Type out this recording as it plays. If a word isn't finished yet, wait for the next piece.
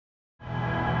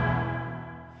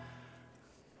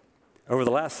Over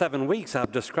the last 7 weeks,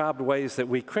 I've described ways that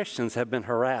we Christians have been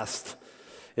harassed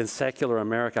in secular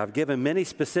America. I've given many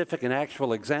specific and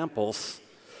actual examples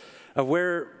of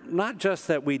where not just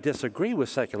that we disagree with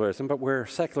secularism, but where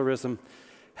secularism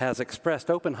has expressed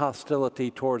open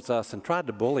hostility towards us and tried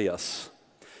to bully us.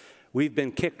 We've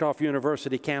been kicked off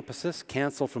university campuses,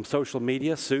 canceled from social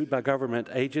media, sued by government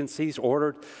agencies,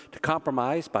 ordered to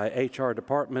compromise by HR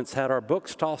departments, had our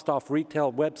books tossed off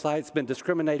retail websites, been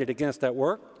discriminated against at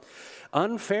work,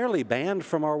 unfairly banned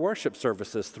from our worship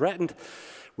services, threatened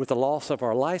with the loss of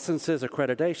our licenses,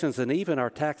 accreditations, and even our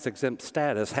tax-exempt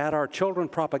status, had our children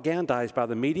propagandized by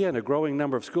the media in a growing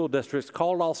number of school districts,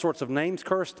 called all sorts of names,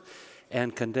 cursed,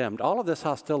 and condemned. All of this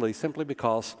hostility simply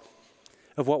because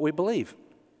of what we believe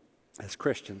as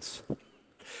Christians.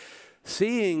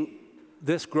 Seeing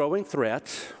this growing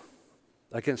threat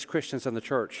against Christians in the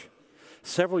church,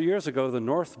 several years ago, the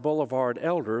North Boulevard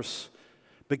elders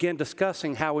began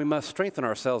discussing how we must strengthen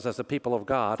ourselves as a people of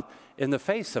God in the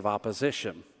face of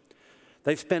opposition.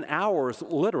 They've spent hours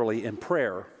literally in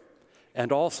prayer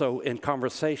and also in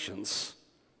conversations.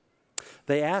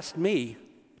 They asked me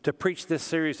to preach this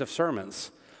series of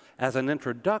sermons as an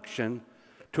introduction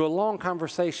to a long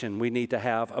conversation we need to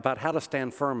have about how to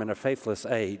stand firm in a faithless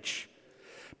age.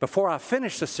 Before I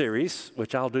finish the series,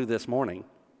 which I'll do this morning,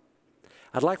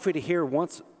 I'd like for you to hear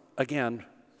once again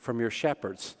from your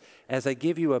shepherds as they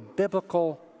give you a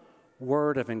biblical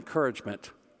word of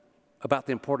encouragement about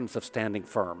the importance of standing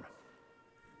firm.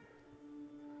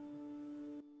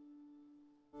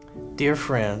 Dear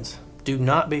friends, do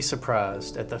not be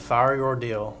surprised at the fiery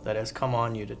ordeal that has come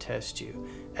on you to test you,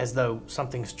 as though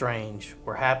something strange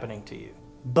were happening to you.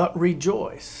 But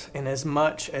rejoice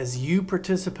inasmuch as you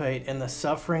participate in the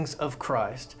sufferings of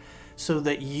Christ, so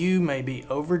that you may be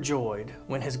overjoyed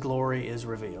when his glory is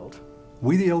revealed.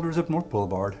 We, the elders of North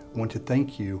Boulevard, want to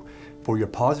thank you for your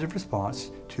positive response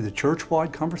to the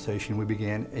church-wide conversation we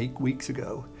began 8 weeks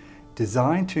ago,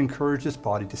 designed to encourage this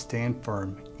body to stand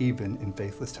firm even in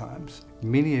faithless times.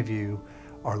 Many of you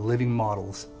are living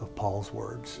models of Paul's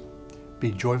words. Be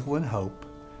joyful in hope,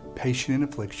 patient in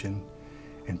affliction,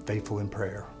 and faithful in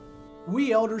prayer.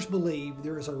 We elders believe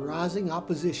there is a rising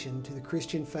opposition to the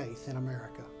Christian faith in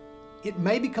America. It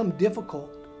may become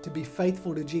difficult to be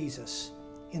faithful to Jesus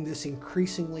in this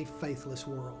increasingly faithless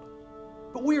world.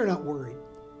 But we are not worried.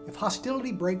 If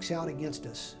hostility breaks out against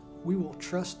us, we will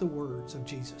trust the words of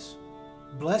Jesus.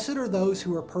 Blessed are those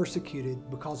who are persecuted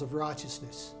because of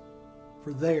righteousness,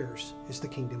 for theirs is the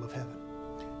kingdom of heaven.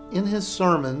 In his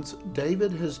sermons,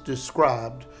 David has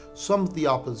described some of the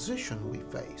opposition we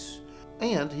face,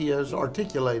 and he has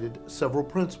articulated several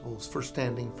principles for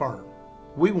standing firm.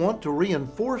 We want to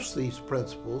reinforce these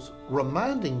principles,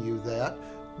 reminding you that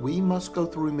we must go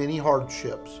through many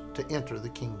hardships to enter the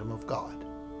kingdom of God.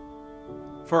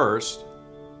 First,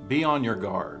 be on your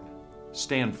guard.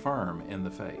 Stand firm in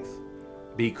the faith.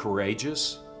 Be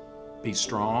courageous. Be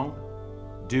strong.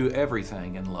 Do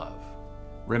everything in love.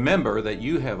 Remember that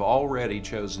you have already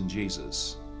chosen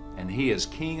Jesus, and he is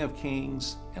King of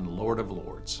Kings and Lord of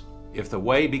Lords. If the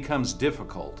way becomes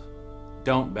difficult,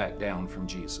 don't back down from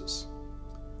Jesus.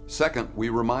 Second, we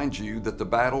remind you that the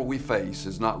battle we face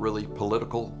is not really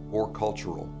political or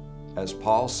cultural. As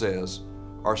Paul says,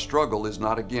 our struggle is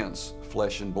not against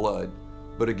flesh and blood,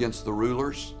 but against the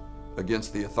rulers,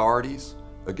 against the authorities,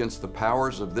 against the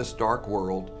powers of this dark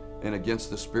world, and against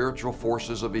the spiritual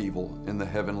forces of evil in the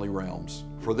heavenly realms.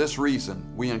 For this reason,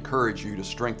 we encourage you to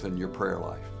strengthen your prayer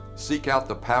life. Seek out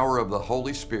the power of the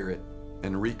Holy Spirit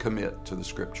and recommit to the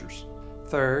Scriptures.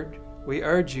 Third, we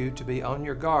urge you to be on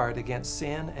your guard against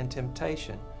sin and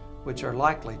temptation, which are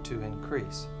likely to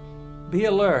increase. Be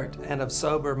alert and of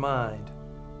sober mind.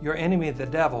 Your enemy, the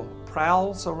devil,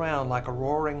 prowls around like a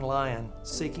roaring lion,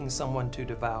 seeking someone to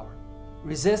devour.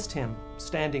 Resist him,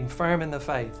 standing firm in the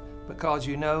faith, because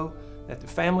you know that the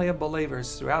family of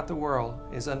believers throughout the world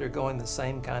is undergoing the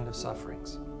same kind of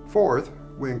sufferings. Fourth,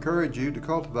 we encourage you to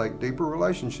cultivate deeper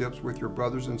relationships with your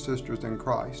brothers and sisters in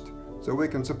Christ, so we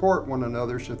can support one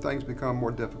another should things become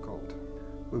more difficult.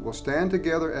 We will stand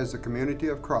together as the community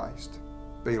of Christ.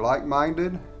 Be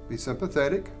like-minded, be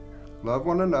sympathetic, love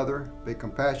one another, be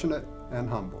compassionate and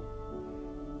humble.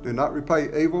 Do not repay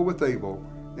evil with evil,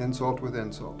 insult with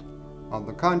insult. On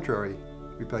the contrary,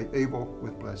 repay evil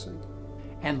with blessing.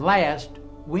 And last,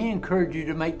 we encourage you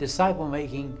to make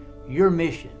disciple-making your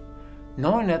mission,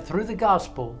 knowing that through the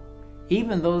gospel,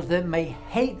 even those that may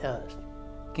hate us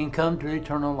can come to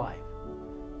eternal life.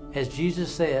 As Jesus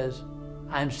says,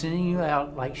 I am sending you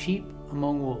out like sheep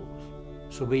among wolves.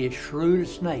 So be as shrewd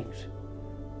as snakes,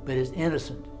 but as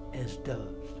innocent as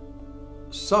doves.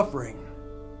 Suffering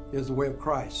is the way of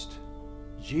Christ.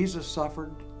 Jesus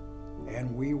suffered,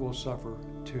 and we will suffer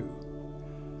too.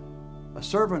 A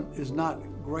servant is not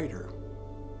greater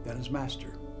than his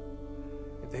master.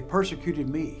 If they persecuted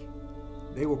me,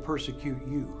 they will persecute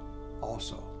you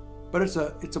also. But it's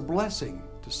a blessing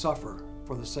to suffer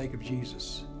for the sake of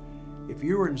Jesus. If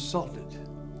you are insulted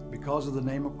because of the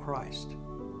name of Christ,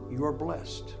 you are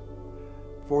blessed.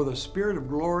 For the Spirit of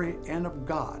glory and of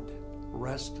God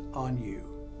rest on you.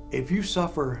 If you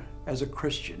suffer as a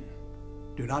Christian,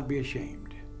 do not be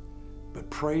ashamed, but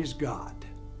praise God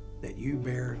that you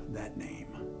bear that name.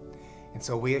 And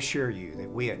so we assure you that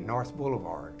we at North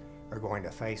Boulevard are going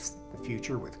to face the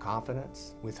future with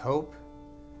confidence, with hope,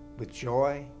 with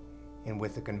joy, and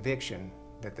with the conviction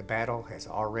that the battle has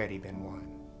already been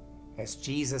won. As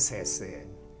Jesus has said,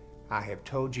 I have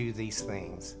told you these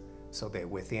things so that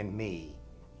within me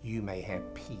you may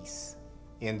have peace.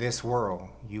 In this world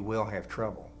you will have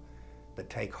trouble, but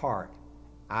take heart,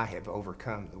 I have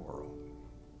overcome the world.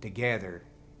 Together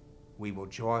we will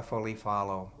joyfully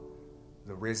follow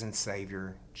the risen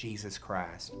Savior, Jesus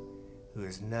Christ, who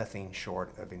is nothing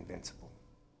short of invincible.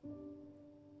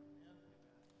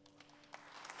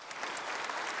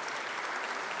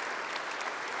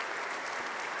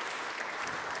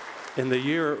 In the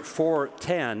year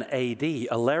 410 AD,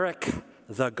 Alaric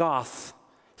the Goth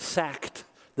sacked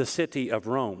the city of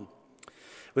Rome.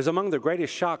 It was among the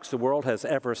greatest shocks the world has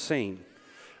ever seen,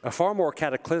 far more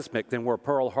cataclysmic than were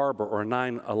Pearl Harbor or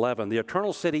 9/11. The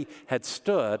Eternal City had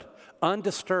stood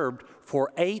undisturbed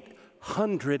for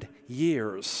 800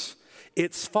 years.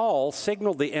 Its fall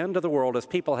signaled the end of the world as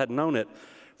people had known it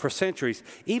for centuries.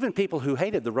 Even people who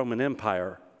hated the Roman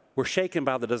Empire were shaken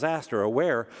by the disaster,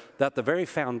 aware that the very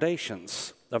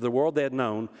foundations of the world they had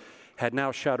known had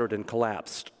now shuddered and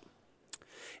collapsed.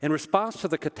 In response to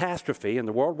the catastrophe and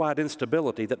the worldwide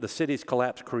instability that the city's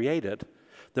collapse created,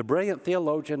 the brilliant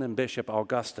theologian and bishop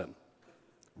Augustine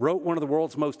wrote one of the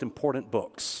world's most important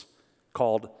books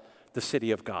called The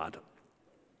City of God.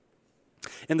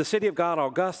 In The City of God,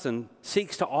 Augustine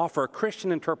seeks to offer a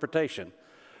Christian interpretation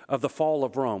of the fall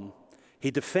of Rome. He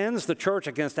defends the church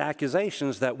against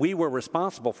accusations that we were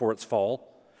responsible for its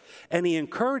fall, and he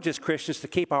encourages Christians to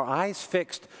keep our eyes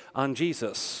fixed on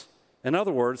Jesus. In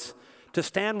other words, to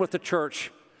stand with the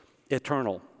church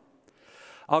eternal.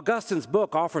 Augustine's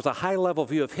book offers a high-level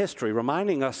view of history,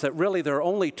 reminding us that really there are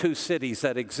only two cities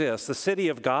that exist: the city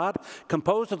of God,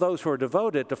 composed of those who are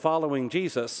devoted to following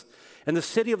Jesus, and the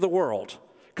city of the world,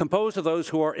 composed of those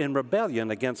who are in rebellion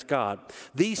against God.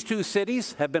 These two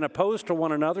cities have been opposed to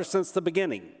one another since the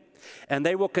beginning, and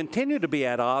they will continue to be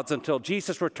at odds until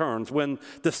Jesus returns, when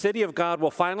the city of God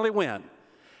will finally win,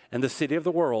 and the city of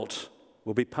the world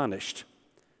will be punished.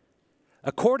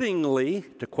 Accordingly,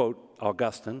 to quote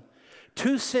Augustine,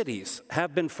 two cities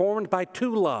have been formed by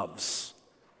two loves.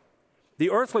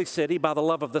 The earthly city by the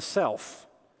love of the self,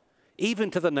 even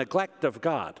to the neglect of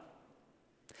God.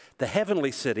 The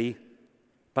heavenly city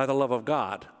by the love of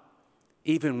God,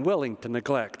 even willing to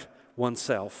neglect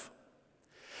oneself.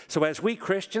 So as we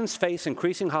Christians face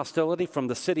increasing hostility from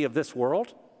the city of this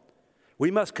world, we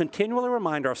must continually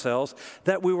remind ourselves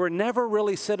that we were never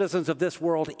really citizens of this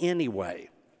world anyway.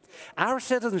 Our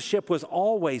citizenship was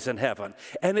always in heaven,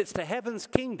 and it's to heaven's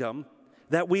kingdom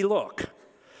that we look.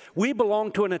 We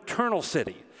belong to an eternal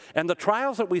city, and the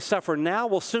trials that we suffer now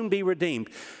will soon be redeemed.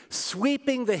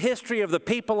 Sweeping the history of the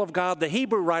people of God, the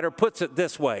Hebrew writer puts it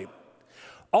this way: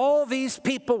 all these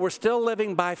people were still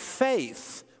living by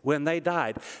faith when they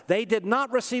died. They did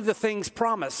not receive the things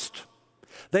promised.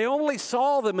 They only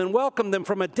saw them and welcomed them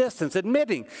from a distance,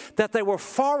 admitting that they were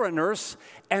foreigners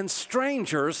and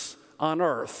strangers on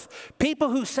earth. People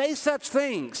who say such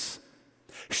things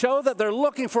show that they're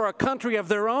looking for a country of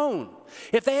their own.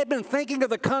 If they had been thinking of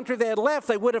the country they had left,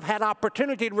 they would have had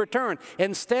opportunity to return.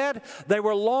 Instead, they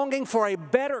were longing for a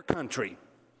better country,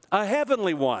 a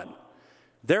heavenly one.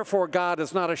 Therefore, God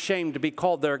is not ashamed to be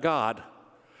called their God,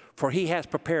 for he has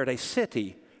prepared a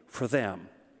city for them.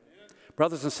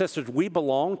 Brothers and sisters, we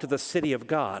belong to the city of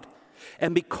God.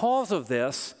 And because of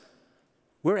this,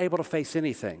 we're able to face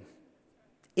anything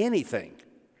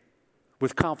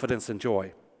with confidence and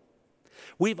joy.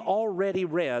 We've already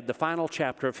read the final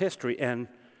chapter of history, and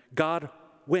God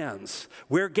wins.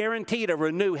 We're guaranteed a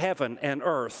renewed heaven and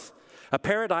earth, a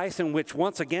paradise in which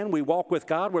once again we walk with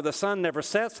God, where the sun never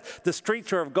sets, the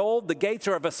streets are of gold, the gates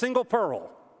are of a single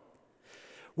pearl,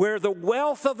 where the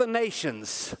wealth of the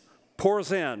nations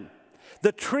pours in,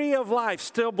 the tree of life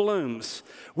still blooms,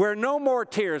 where no more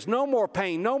tears, no more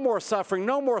pain, no more suffering,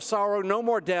 no more sorrow, no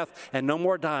more death, and no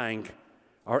more dying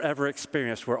are ever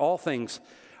experienced, where all things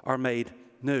are made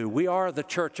new. We are the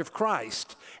church of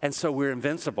Christ, and so we're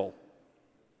invincible.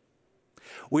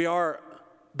 We are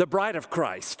the bride of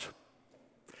Christ.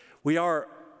 We are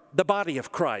the body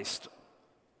of Christ.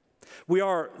 We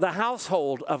are the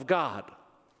household of God.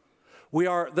 We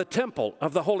are the temple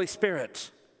of the Holy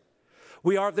Spirit.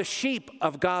 We are the sheep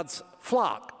of God's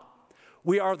flock.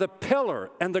 We are the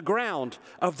pillar and the ground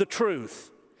of the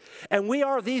truth. And we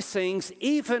are these things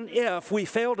even if we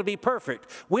fail to be perfect.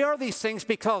 We are these things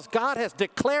because God has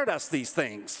declared us these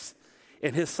things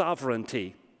in His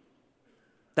sovereignty.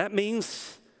 That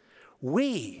means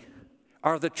we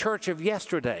are the church of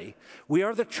yesterday. We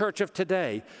are the church of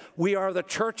today. We are the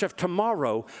church of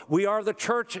tomorrow. We are the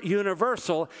church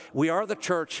universal. We are the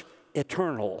church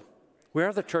eternal. We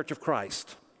are the church of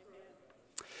Christ.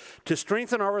 To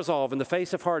strengthen our resolve in the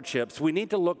face of hardships, we need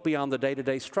to look beyond the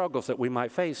day-to-day struggles that we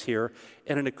might face here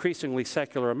in an increasingly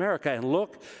secular America and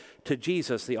look to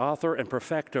Jesus, the author and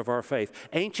perfecter of our faith.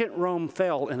 Ancient Rome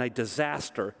fell in a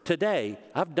disaster. Today,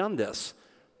 I've done this.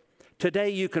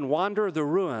 Today, you can wander the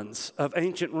ruins of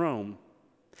ancient Rome,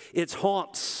 its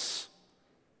haunts,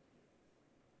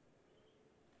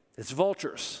 its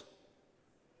vultures.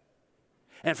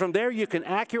 And from there, you can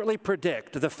accurately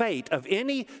predict the fate of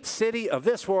any city of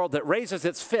this world that raises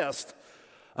its fist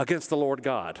against the Lord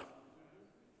God.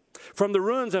 From the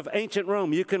ruins of ancient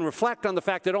Rome, you can reflect on the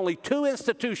fact that only two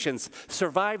institutions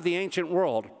survived the ancient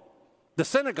world: the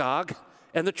synagogue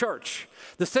and the church.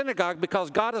 The synagogue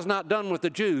because God is not done with the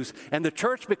Jews, and the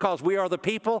church because we are the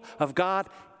people of God,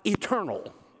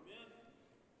 eternal.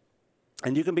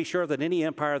 And you can be sure that any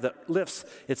empire that lifts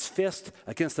its fist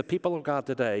against the people of God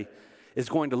today is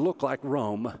going to look like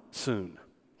Rome soon.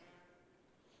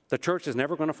 The church is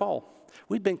never going to fall.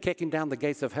 We've been kicking down the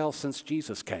gates of hell since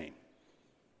Jesus came.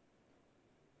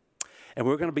 And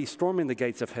we're going to be storming the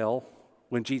gates of hell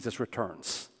when Jesus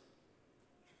returns.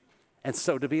 And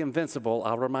so to be invincible,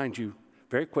 I'll remind you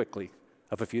very quickly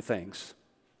of a few things.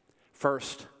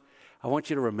 First, I want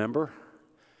you to remember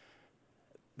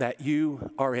that you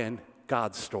are in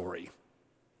God's story.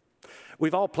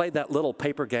 We've all played that little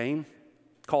paper game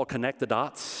called Connect the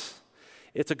Dots.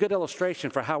 It's a good illustration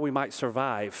for how we might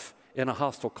survive in a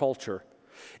hostile culture.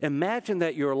 Imagine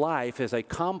that your life is a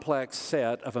complex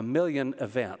set of a million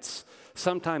events,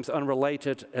 sometimes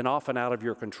unrelated and often out of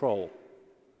your control.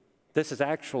 This is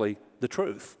actually the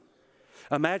truth.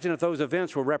 Imagine if those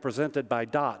events were represented by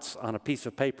dots on a piece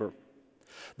of paper.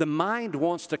 The mind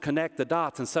wants to connect the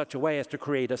dots in such a way as to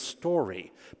create a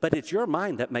story, but it's your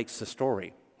mind that makes the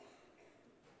story.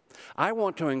 I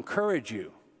want to encourage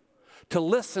you to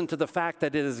listen to the fact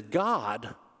that it is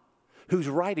God who's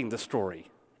writing the story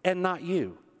and not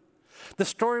you. The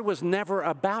story was never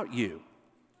about you.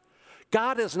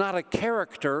 God is not a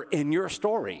character in your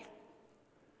story.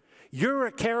 You're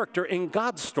a character in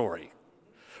God's story.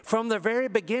 From the very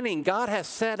beginning, God has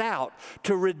set out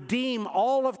to redeem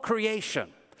all of creation.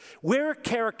 We're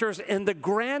characters in the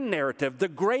grand narrative, the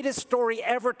greatest story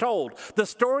ever told, the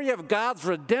story of God's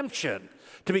redemption,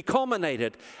 to be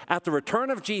culminated at the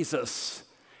return of Jesus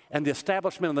and the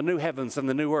establishment of the new heavens and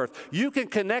the new earth. You can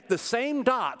connect the same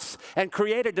dots and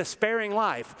create a despairing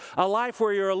life, a life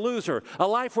where you're a loser, a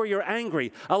life where you're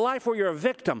angry, a life where you're a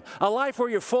victim, a life where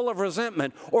you're full of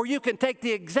resentment, or you can take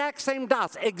the exact same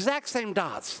dots,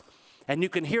 and you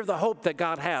can hear the hope that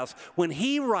God has when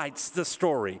He writes the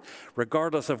story,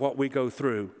 regardless of what we go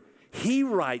through. He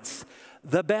writes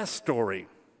the best story.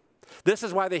 This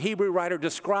is why the Hebrew writer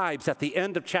describes at the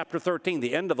end of chapter 13,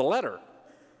 the end of the letter,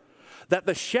 that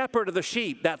the shepherd of the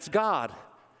sheep, that's God,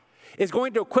 is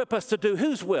going to equip us to do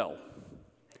whose will?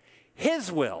 His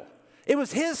will. It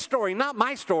was His story, not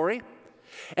my story.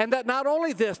 And that not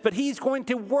only this, but He's going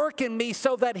to work in me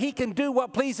so that He can do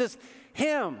what pleases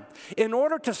Him. In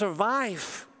order to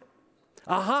survive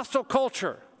a hostile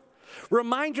culture,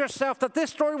 remind yourself that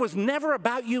this story was never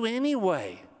about you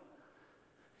anyway.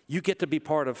 You get to be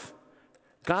part of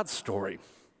God's story,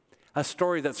 a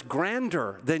story that's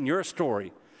grander than your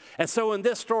story. And so in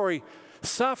this story,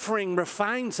 suffering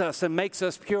refines us and makes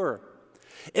us pure.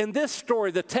 In this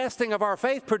story, the testing of our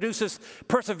faith produces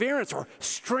perseverance or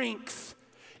strength.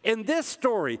 In this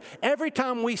story, every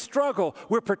time we struggle,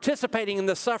 we're participating in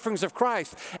the sufferings of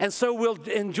Christ, and so we'll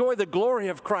enjoy the glory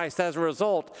of Christ as a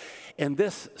result. In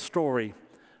this story,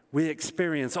 we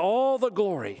experience all the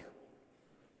glory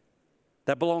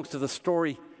that belongs to the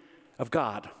story of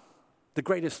God, the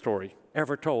greatest story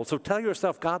ever told. So tell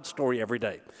yourself God's story every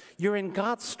day. You're in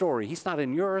God's story. He's not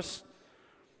in yours.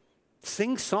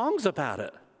 Sing songs about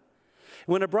it.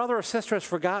 When a brother or sister has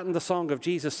forgotten the song of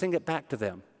Jesus, sing it back to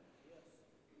them.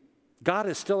 God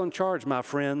is still in charge, my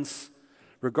friends,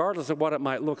 regardless of what it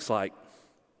might look like.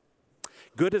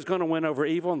 Good is going to win over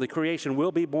evil, and the creation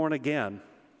will be born again.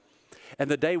 And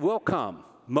the day will come,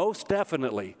 most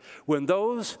definitely, when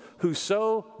those who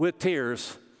sow with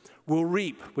tears will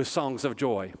reap with songs of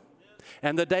joy.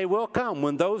 And the day will come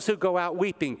when those who go out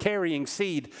weeping, carrying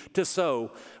seed to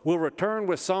sow, will return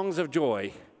with songs of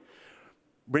joy,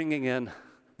 bringing in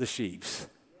the sheaves.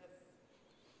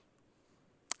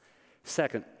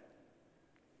 Second,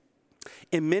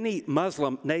 in many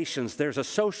Muslim nations, there's a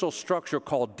social structure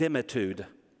called dhimmitude,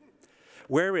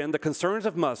 wherein the concerns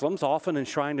of Muslims, often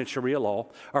enshrined in Sharia law,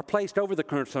 are placed over the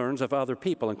concerns of other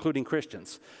people, including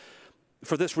Christians.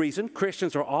 For this reason,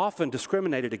 Christians are often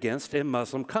discriminated against in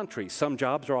Muslim countries. Some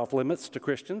jobs are off limits to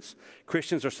Christians.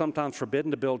 Christians are sometimes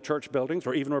forbidden to build church buildings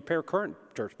or even repair current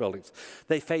church buildings.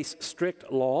 They face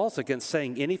strict laws against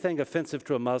saying anything offensive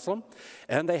to a Muslim,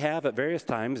 and they have at various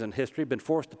times in history been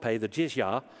forced to pay the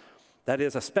jizya, that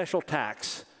is a special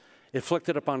tax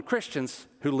inflicted upon Christians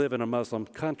who live in a Muslim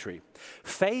country.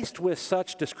 Faced with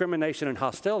such discrimination and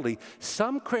hostility,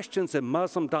 some Christians in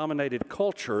Muslim-dominated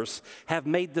cultures have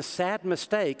made the sad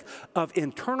mistake of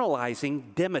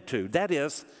internalizing dhimmitude. That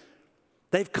is,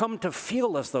 they've come to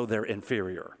feel as though they're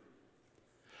inferior.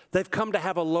 They've come to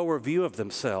have a lower view of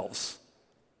themselves.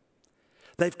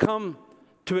 They've come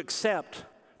to accept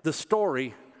the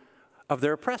story of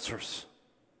their oppressors.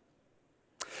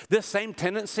 This same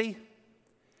tendency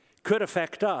could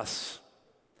affect us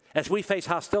as we face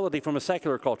hostility from a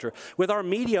secular culture. With our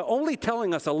media only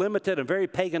telling us a limited and very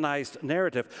paganized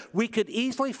narrative, we could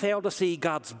easily fail to see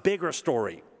God's bigger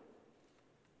story.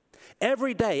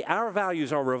 Every day, our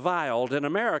values are reviled in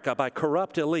America by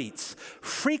corrupt elites.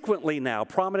 Frequently now,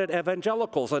 prominent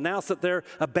evangelicals announce that they're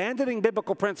abandoning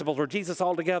biblical principles or Jesus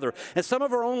altogether, and some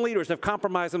of our own leaders have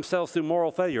compromised themselves through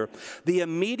moral failure. The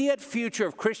immediate future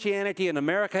of Christianity in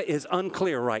America is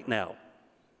unclear right now.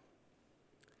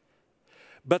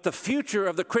 But the future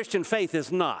of the Christian faith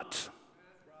is not.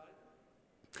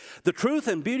 The truth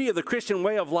and beauty of the Christian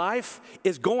way of life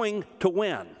is going to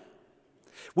win.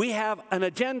 We have an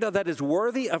agenda that is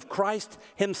worthy of Christ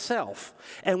himself,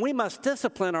 and we must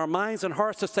discipline our minds and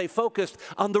hearts to stay focused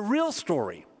on the real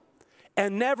story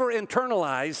and never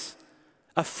internalize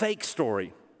a fake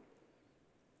story.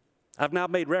 I've now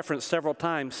made reference several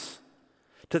times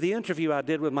to the interview I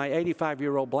did with my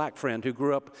 85-year-old black friend who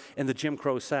grew up in the Jim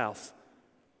Crow South,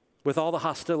 with all the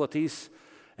hostilities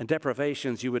and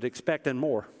deprivations you would expect and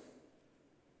more.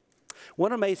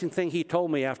 One amazing thing he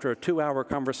told me after a 2-hour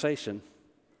conversation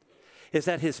is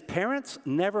that his parents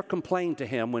never complained to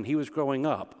him when he was growing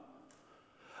up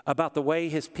about the way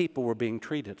his people were being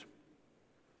treated.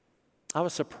 I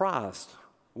was surprised.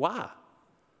 Why?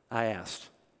 I asked.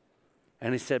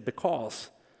 And he said, because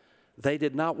they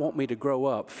did not want me to grow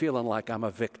up feeling like I'm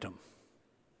a victim.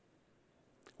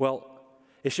 Well,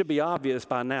 it should be obvious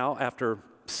by now, after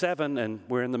 7, and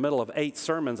we're in the middle of 8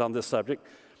 sermons on this subject,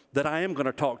 that I am going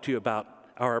to talk to you about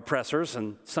our oppressors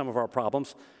and some of our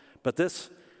problems. But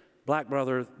this black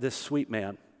brother, this sweet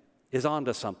man, is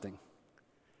onto something.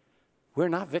 We're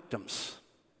not victims.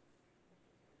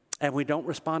 And we don't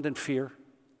respond in fear.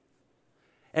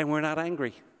 And we're not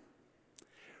angry.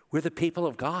 We're the people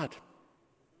of God.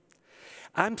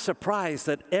 I'm surprised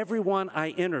that everyone I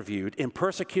interviewed in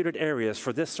persecuted areas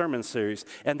for this sermon series,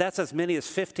 and that's as many as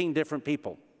 15 different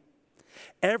people,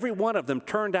 every one of them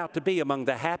turned out to be among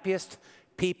the happiest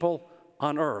people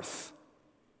on earth.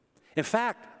 In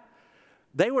fact,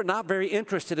 they were not very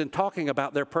interested in talking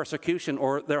about their persecution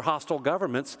or their hostile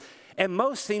governments, and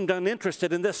most seemed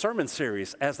uninterested in this sermon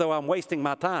series, as though I'm wasting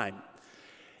my time.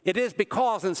 It is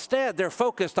because instead they're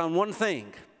focused on one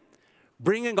thing: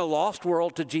 bringing a lost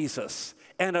world to Jesus.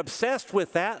 And obsessed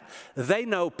with that, they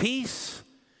know peace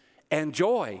and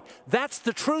joy. That's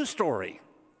the true story.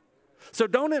 So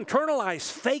don't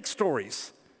internalize fake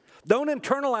stories. Don't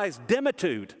internalize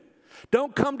dhimmitude.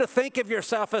 Don't come to think of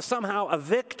yourself as somehow a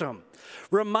victim.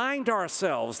 Remind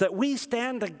ourselves that we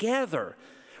stand together.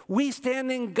 We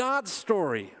stand in God's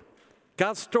story.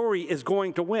 God's story is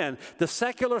going to win. The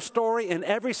secular story in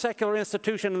every secular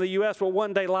institution in the U.S. will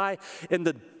one day lie in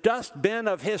the dustbin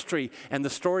of history, and the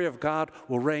story of God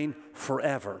will reign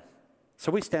forever.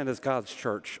 So we stand as God's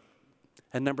church.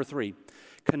 And number 3,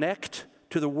 connect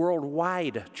to the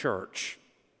worldwide church.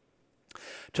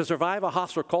 To survive a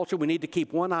hostile culture, we need to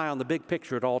keep one eye on the big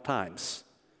picture at all times.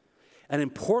 An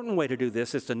important way to do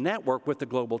this is to network with the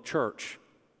global church,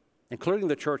 including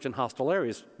the church in hostile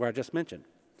areas where I just mentioned.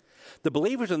 The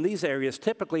believers in these areas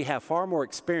typically have far more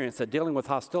experience at dealing with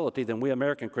hostility than we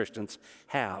American Christians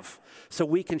have. So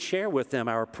we can share with them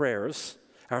our prayers,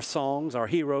 our songs, our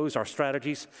heroes, our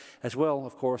strategies, as well,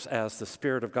 of course, as the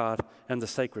Spirit of God and the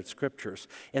sacred scriptures.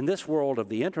 In this world of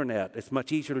the internet, it's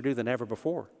much easier to do than ever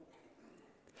before.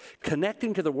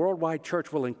 Connecting to the worldwide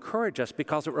church will encourage us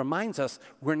because it reminds us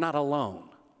we're not alone.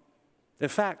 In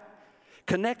fact,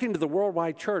 connecting to the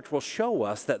worldwide church will show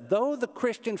us that though the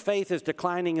Christian faith is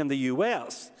declining in the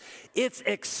U.S., it's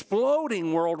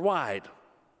exploding worldwide.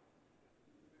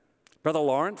 Brother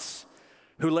Lawrence,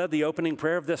 who led the opening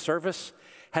prayer of this service,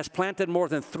 has planted more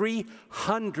than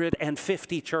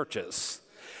 350 churches.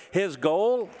 His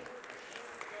goal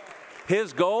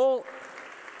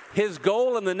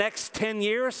in the next 10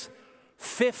 years,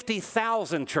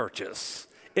 50,000 churches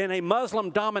in a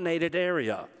Muslim-dominated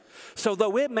area. So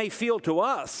though it may feel to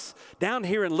us down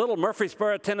here in Little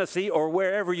Murfreesboro, Tennessee, or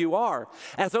wherever you are,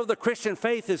 as though the Christian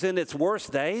faith is in its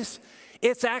worst days,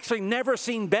 it's actually never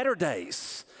seen better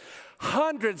days.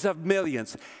 Hundreds of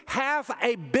millions,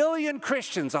 500 million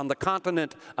Christians on the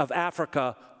continent of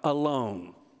Africa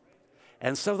alone.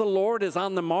 And so the Lord is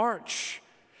on the march.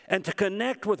 And to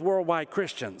connect with worldwide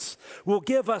Christians will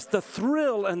give us the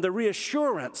thrill and the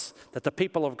reassurance that the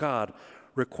people of God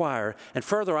require. And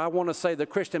further, I want to say the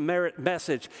Christian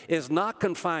message is not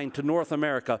confined to North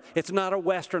America. It's not a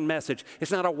Western message.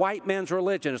 It's not a white man's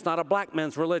religion. It's not a black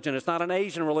man's religion. It's not an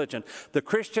Asian religion. The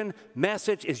Christian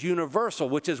message is universal,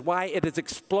 which is why it is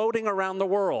exploding around the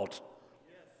world.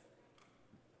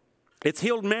 It's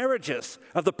healed marriages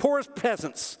of the poorest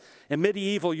peasants in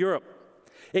medieval Europe.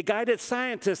 It guided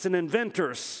scientists and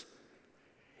inventors.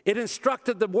 It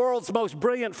instructed the world's most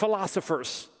brilliant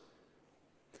philosophers.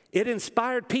 It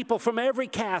inspired people from every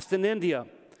caste in India.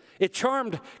 It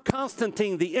charmed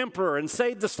Constantine the emperor and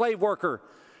saved the slave worker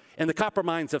in the copper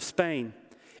mines of Spain.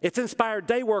 It's inspired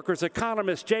day workers,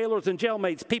 economists, jailers, and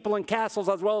jailmates, people in castles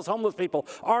as well as homeless people,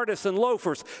 artists and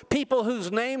loafers, people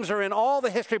whose names are in all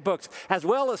the history books, as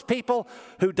well as people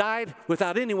who died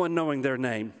without anyone knowing their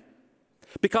name.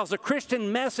 Because the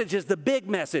Christian message is the big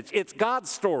message. It's God's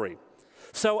story.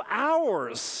 So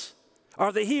ours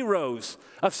are the heroes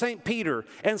of St. Peter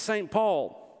and St.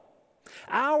 Paul.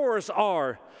 Ours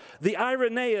are the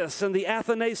Irenaeus and the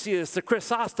Athanasius, the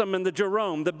Chrysostom and the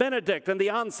Jerome, the Benedict and the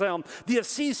Anselm, the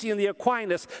Assisi and the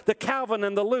Aquinas, the Calvin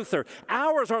and the Luther.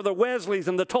 Ours are the Wesleys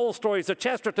and the Tolstoys, the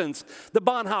Chestertons, the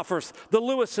Bonhoeffers, the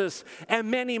Lewises,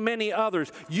 and many, many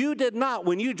others. You did not,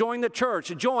 when you joined the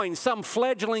church, join some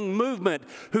fledgling movement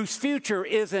whose future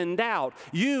is in doubt.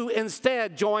 You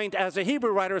instead joined, as a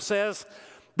Hebrew writer says,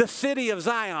 the city of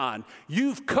Zion.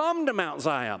 You've come to Mount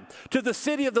Zion, to the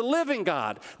city of the living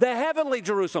God, the heavenly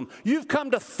Jerusalem. You've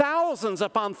come to thousands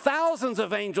upon thousands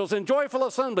of angels in joyful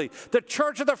assembly, the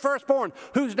church of the firstborn,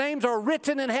 whose names are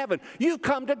written in heaven. You've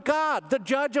come to God, the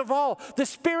judge of all, the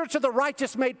spirits of the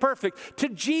righteous made perfect, to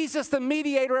Jesus, the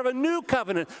mediator of a new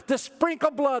covenant, the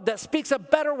sprinkled blood that speaks a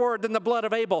better word than the blood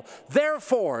of Abel.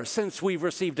 Therefore, since we've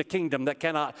received a kingdom that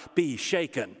cannot be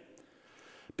shaken,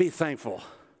 be thankful.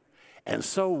 And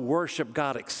so worship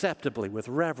God acceptably with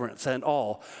reverence and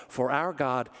awe, for our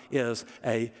God is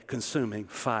a consuming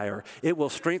fire. It will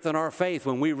strengthen our faith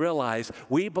when we realize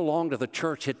we belong to the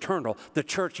church eternal, the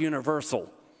church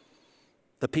universal,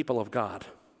 the people of God.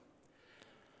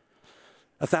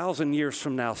 1,000 years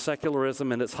from now,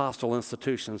 secularism and its hostile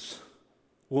institutions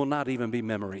will not even be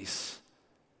memories.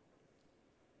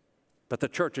 But the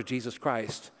church of Jesus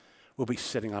Christ will be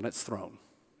sitting on its throne.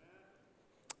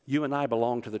 You and I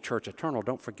belong to the church eternal.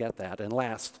 Don't forget that. And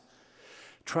last,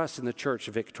 trust in the church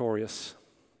victorious.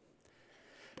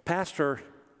 Pastor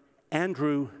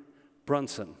Andrew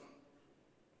Brunson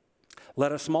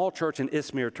led a small church in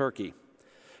Izmir, Turkey,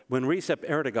 when Recep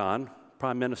Erdogan,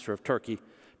 Prime Minister of Turkey,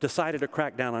 decided to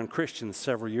crack down on Christians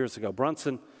several years ago.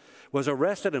 Brunson was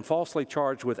arrested and falsely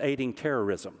charged with aiding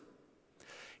terrorism.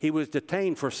 He was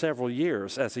detained for several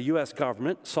years as the U.S.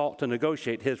 government sought to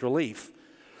negotiate his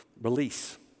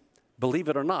release. Believe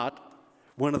it or not,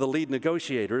 one of the lead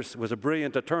negotiators was a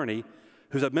brilliant attorney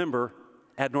who's a member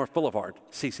at North Boulevard,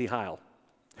 C.C. Heil,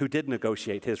 who did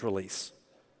negotiate his release.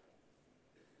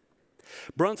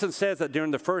 Brunson says that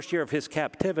during the first year of his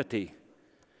captivity,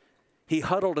 he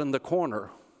huddled in the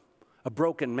corner, a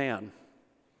broken man,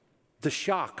 the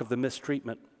shock of the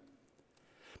mistreatment.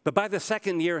 But by the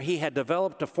second year, he had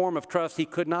developed a form of trust he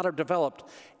could not have developed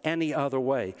any other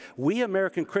way. We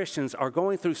American Christians are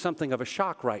going through something of a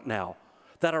shock right now,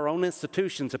 that our own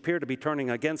institutions appear to be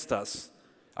turning against us.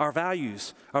 Our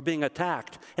values are being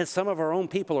attacked, and some of our own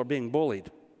people are being bullied.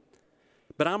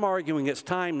 But I'm arguing it's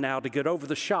time now to get over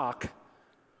the shock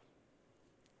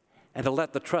and to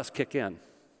let the trust kick in.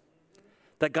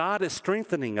 That God is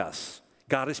strengthening us.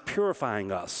 God is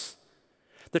purifying us.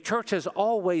 The church has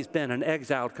always been an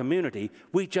exiled community.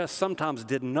 We just sometimes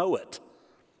didn't know it.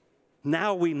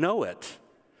 Now we know it.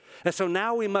 And so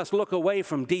now we must look away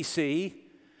from D.C.,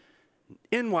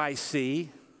 NYC,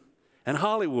 and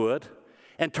Hollywood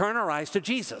and turn our eyes to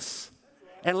Jesus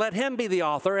and let him be the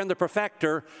author and the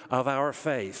perfecter of our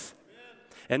faith.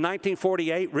 In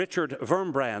 1948, Richard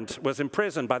Wurmbrand was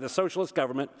imprisoned by the socialist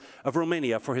government of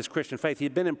Romania for his Christian faith. He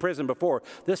had been in prison before.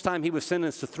 This time he was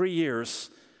sentenced to 3 years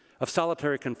of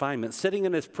solitary confinement. Sitting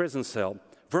in his prison cell,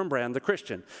 Wurmbrand, the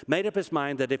Christian, made up his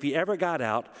mind that if he ever got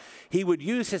out, he would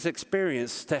use his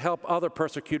experience to help other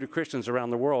persecuted Christians around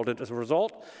the world. And as a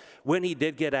result, when he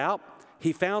did get out,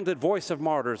 he founded Voice of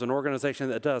Martyrs, an organization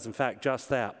that does, in fact, just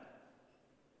that.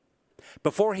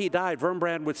 Before he died,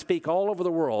 Wurmbrand would speak all over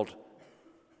the world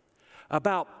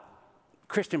about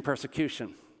Christian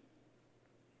persecution.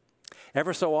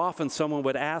 Ever so often, someone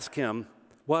would ask him,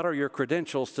 "What are your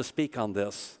credentials to speak on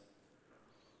this?"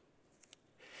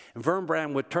 And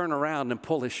Wurmbrand would turn around and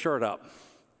pull his shirt up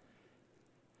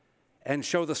and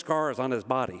show the scars on his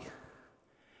body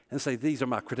and say, "These are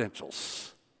my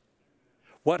credentials."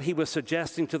 What he was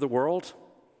suggesting to the world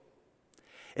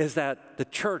is that the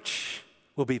church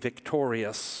will be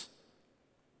victorious.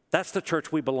 That's the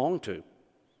church we belong to.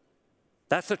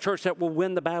 That's the church that will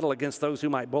win the battle against those who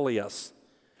might bully us.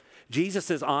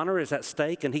 Jesus' honor is at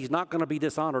stake, and he's not going to be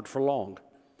dishonored for long.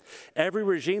 Every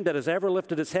regime that has ever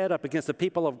lifted its head up against the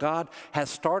people of God has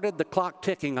started the clock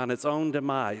ticking on its own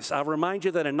demise. I'll remind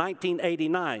you that in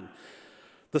 1989,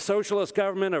 the socialist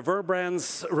government of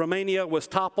Wurmbrand's Romania was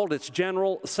toppled. Its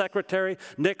general secretary,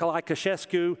 Nicolae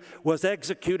Ceausescu, was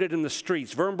executed in the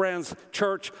streets. Wurmbrand's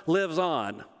church lives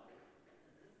on.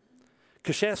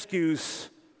 Ceausescu's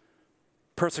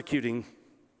persecuting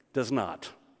does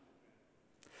not.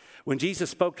 When Jesus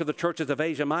spoke to the churches of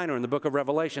Asia Minor in the book of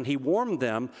Revelation, he warned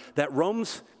them that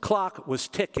Rome's clock was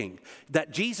ticking,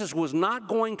 that Jesus was not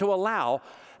going to allow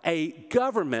a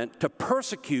government to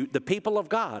persecute the people of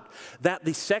God, that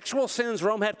the sexual sins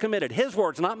Rome had committed, his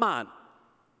words, not mine,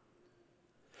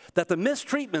 that the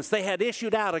mistreatments they had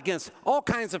issued out against all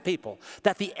kinds of people,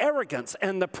 that the arrogance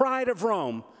and the pride of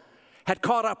Rome had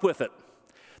caught up with it,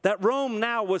 that Rome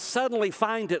now would suddenly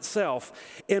find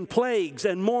itself in plagues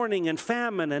and mourning and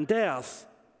famine and death,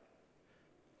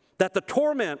 that the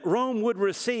torment Rome would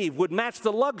receive would match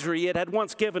the luxury it had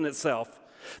once given itself,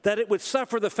 that it would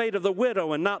suffer the fate of the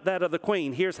widow and not that of the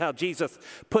queen. Here's how Jesus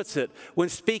puts it when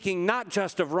speaking not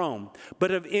just of Rome, but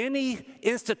of any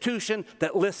institution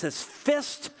that lifts its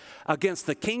fist against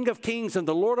the King of Kings and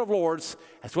the Lord of Lords,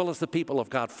 as well as the people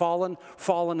of God.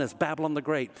 Fallen as Babylon the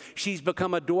Great. She's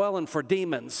become a dwelling for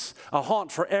demons, a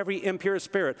haunt for every impure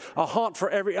spirit, a haunt for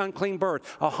every unclean bird,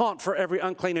 a haunt for every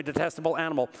unclean and detestable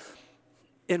animal.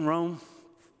 In Rome,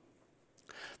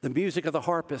 the music of the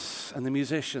harpists and the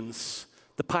musicians,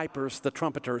 the pipers, the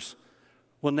trumpeters,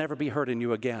 will never be heard in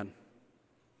you again.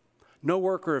 No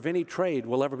worker of any trade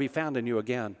will ever be found in you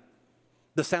again.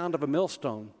 The sound of a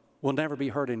millstone will never be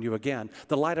heard in you again.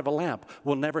 The light of a lamp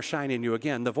will never shine in you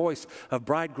again. The voice of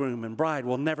bridegroom and bride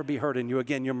will never be heard in you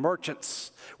again. Your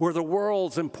merchants were the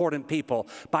world's important people.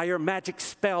 By your magic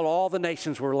spell, all the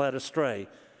nations were led astray.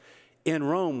 In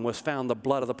Rome was found the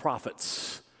blood of the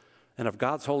prophets and of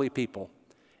God's holy people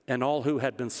and all who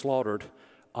had been slaughtered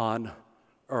on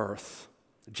earth.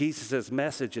 Jesus'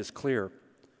 message is clear.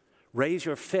 Raise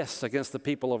your fists against the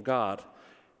people of God,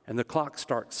 and the clock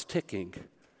starts ticking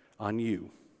on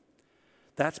you.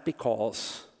 That's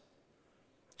because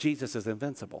Jesus is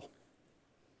invincible.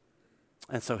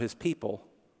 And so his people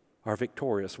are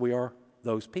victorious. We are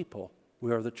those people.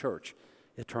 We are the church,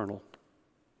 eternal.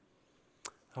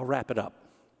 I'll wrap it up.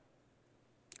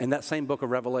 In that same book of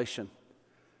Revelation,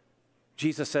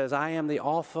 Jesus says, "I am the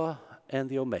Alpha and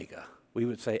the Omega." We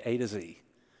would say A to Z.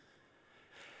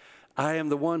 I am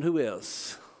the one who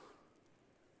is,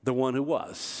 the one who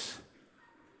was,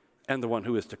 and the one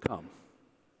who is to come,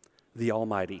 the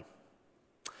Almighty.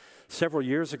 Several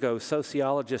years ago,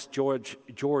 sociologist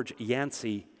George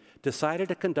Yancey decided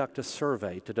to conduct a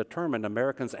survey to determine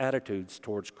Americans' attitudes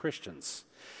towards Christians.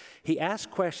 He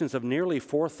asked questions of nearly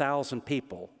 4,000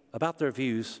 people about their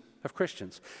views of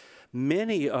Christians.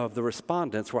 Many of the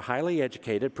respondents were highly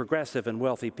educated, progressive, and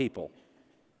wealthy people.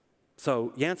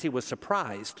 So Yancey was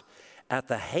surprised at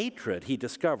the hatred he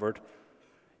discovered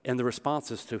in the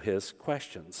responses to his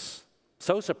questions.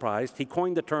 So surprised, he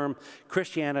coined the term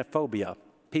Christianophobia,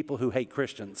 people who hate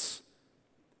Christians.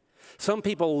 Some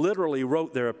people literally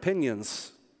wrote their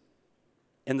opinions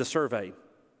in the survey.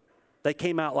 They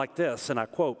came out like this, and I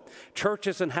quote,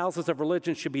 "Churches and houses of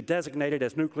religion should be designated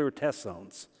as nuclear test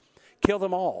zones. Kill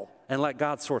them all and let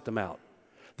God sort them out.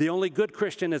 The only good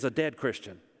Christian is a dead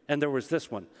Christian." And there was this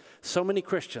one, "So many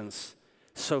Christians,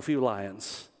 so few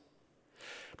lions."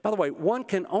 By the way, one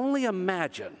can only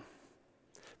imagine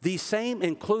These same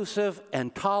inclusive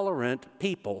and tolerant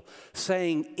people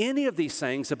saying any of these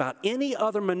things about any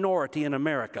other minority in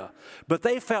America, but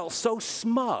they felt so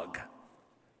smug,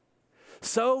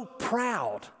 so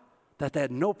proud, that they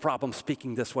had no problem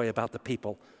speaking this way about the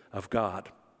people of God.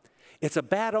 It's a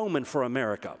bad omen for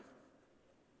America.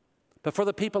 But for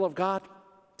the people of God,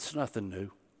 it's nothing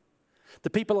new.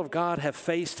 The people of God have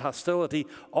faced hostility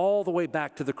all the way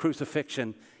back to the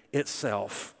crucifixion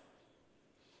itself.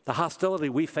 The hostility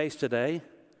we face today,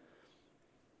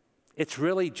 it's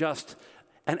really just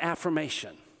an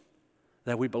affirmation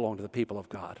that we belong to the people of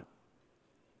God.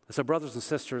 So, brothers and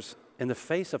sisters, in the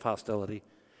face of hostility,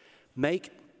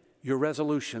 make your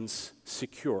resolutions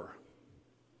secure.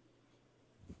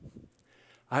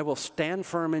 I will stand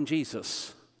firm in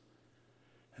Jesus,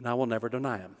 and I will never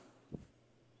deny him.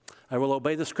 I will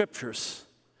obey the scriptures,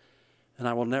 and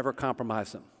I will never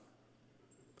compromise them.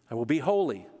 I will be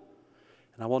holy,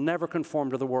 and I will never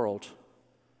conform to the world.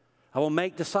 I will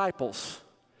make disciples,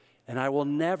 and I will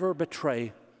never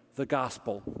betray the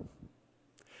gospel.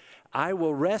 I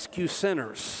will rescue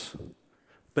sinners,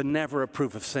 but never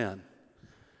approve of sin.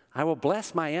 I will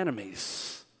bless my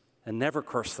enemies and never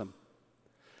curse them.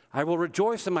 I will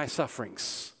rejoice in my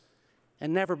sufferings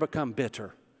and never become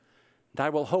bitter. And I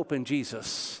will hope in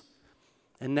Jesus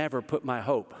and never put my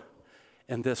hope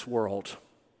in this world.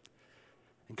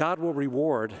 And God will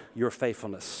reward your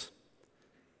faithfulness.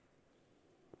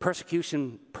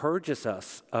 Persecution purges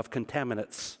us of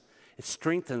contaminants. It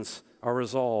strengthens our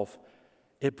resolve.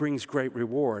 It brings great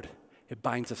reward. It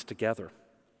binds us together.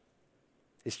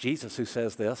 It's Jesus who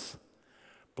says this: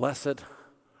 "Blessed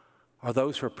are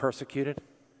those who are persecuted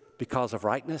because of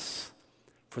rightness,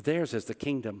 for theirs is the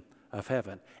kingdom of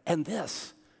heaven." And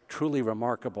this, truly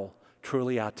remarkable,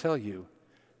 truly I tell you,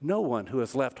 no one who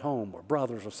has left home or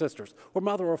brothers or sisters or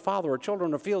mother or father or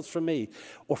children or fields for me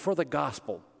or for the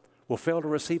gospel will fail to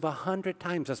receive 100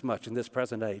 times as much in this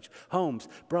present age. Homes,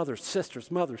 brothers,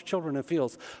 sisters, mothers, children, and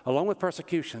fields, along with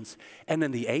persecutions, and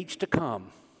in the age to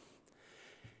come,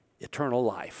 eternal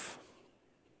life.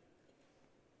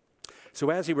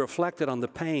 So as he reflected on the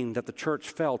pain that the church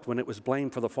felt when it was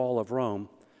blamed for the fall of Rome,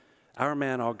 our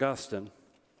man Augustine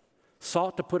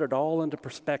sought to put it all into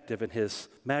perspective in his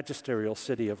magisterial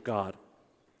City of God.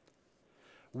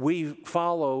 We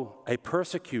follow a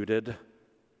persecuted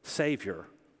Savior.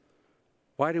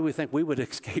 Why do we think we would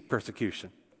escape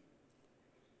persecution?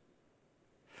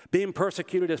 Being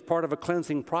persecuted is part of a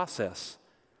cleansing process.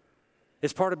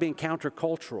 It's part of being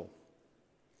countercultural.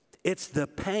 It's the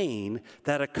pain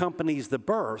that accompanies the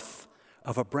birth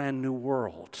of a brand new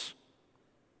world.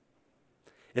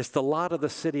 It's the lot of the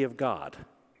city of God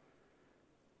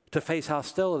to face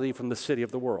hostility from the city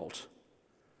of the world.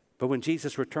 But when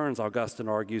Jesus returns, Augustine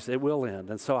argues, it will end.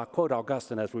 And so I quote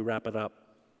Augustine as we wrap it up.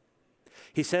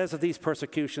 He says of these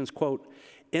persecutions, quote,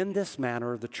 "In this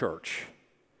manner the church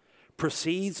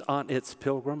proceeds on its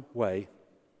pilgrim way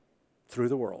through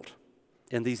the world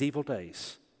in these evil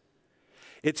days.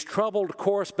 Its troubled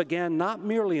course began not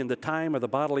merely in the time of the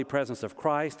bodily presence of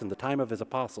Christ and the time of his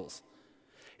apostles.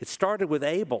 It started with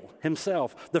Abel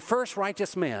himself, the first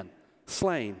righteous man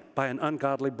slain by an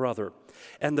ungodly brother.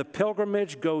 And the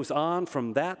pilgrimage goes on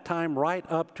from that time right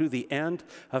up to the end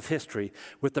of history,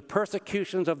 with the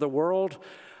persecutions of the world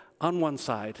on one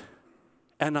side,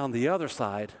 and on the other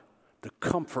side, the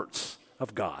comforts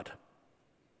of God."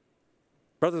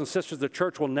 Brothers and sisters, the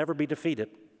church will never be defeated,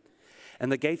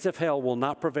 and the gates of hell will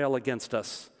not prevail against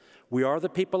us. We are the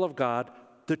people of God,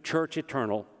 the church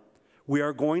eternal. We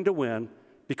are going to win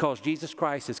because Jesus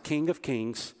Christ is King of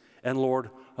kings and Lord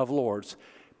of lords.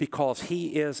 Because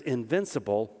he is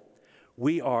invincible,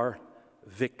 we are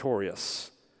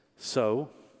victorious. So,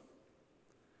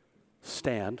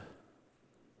 stand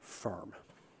firm.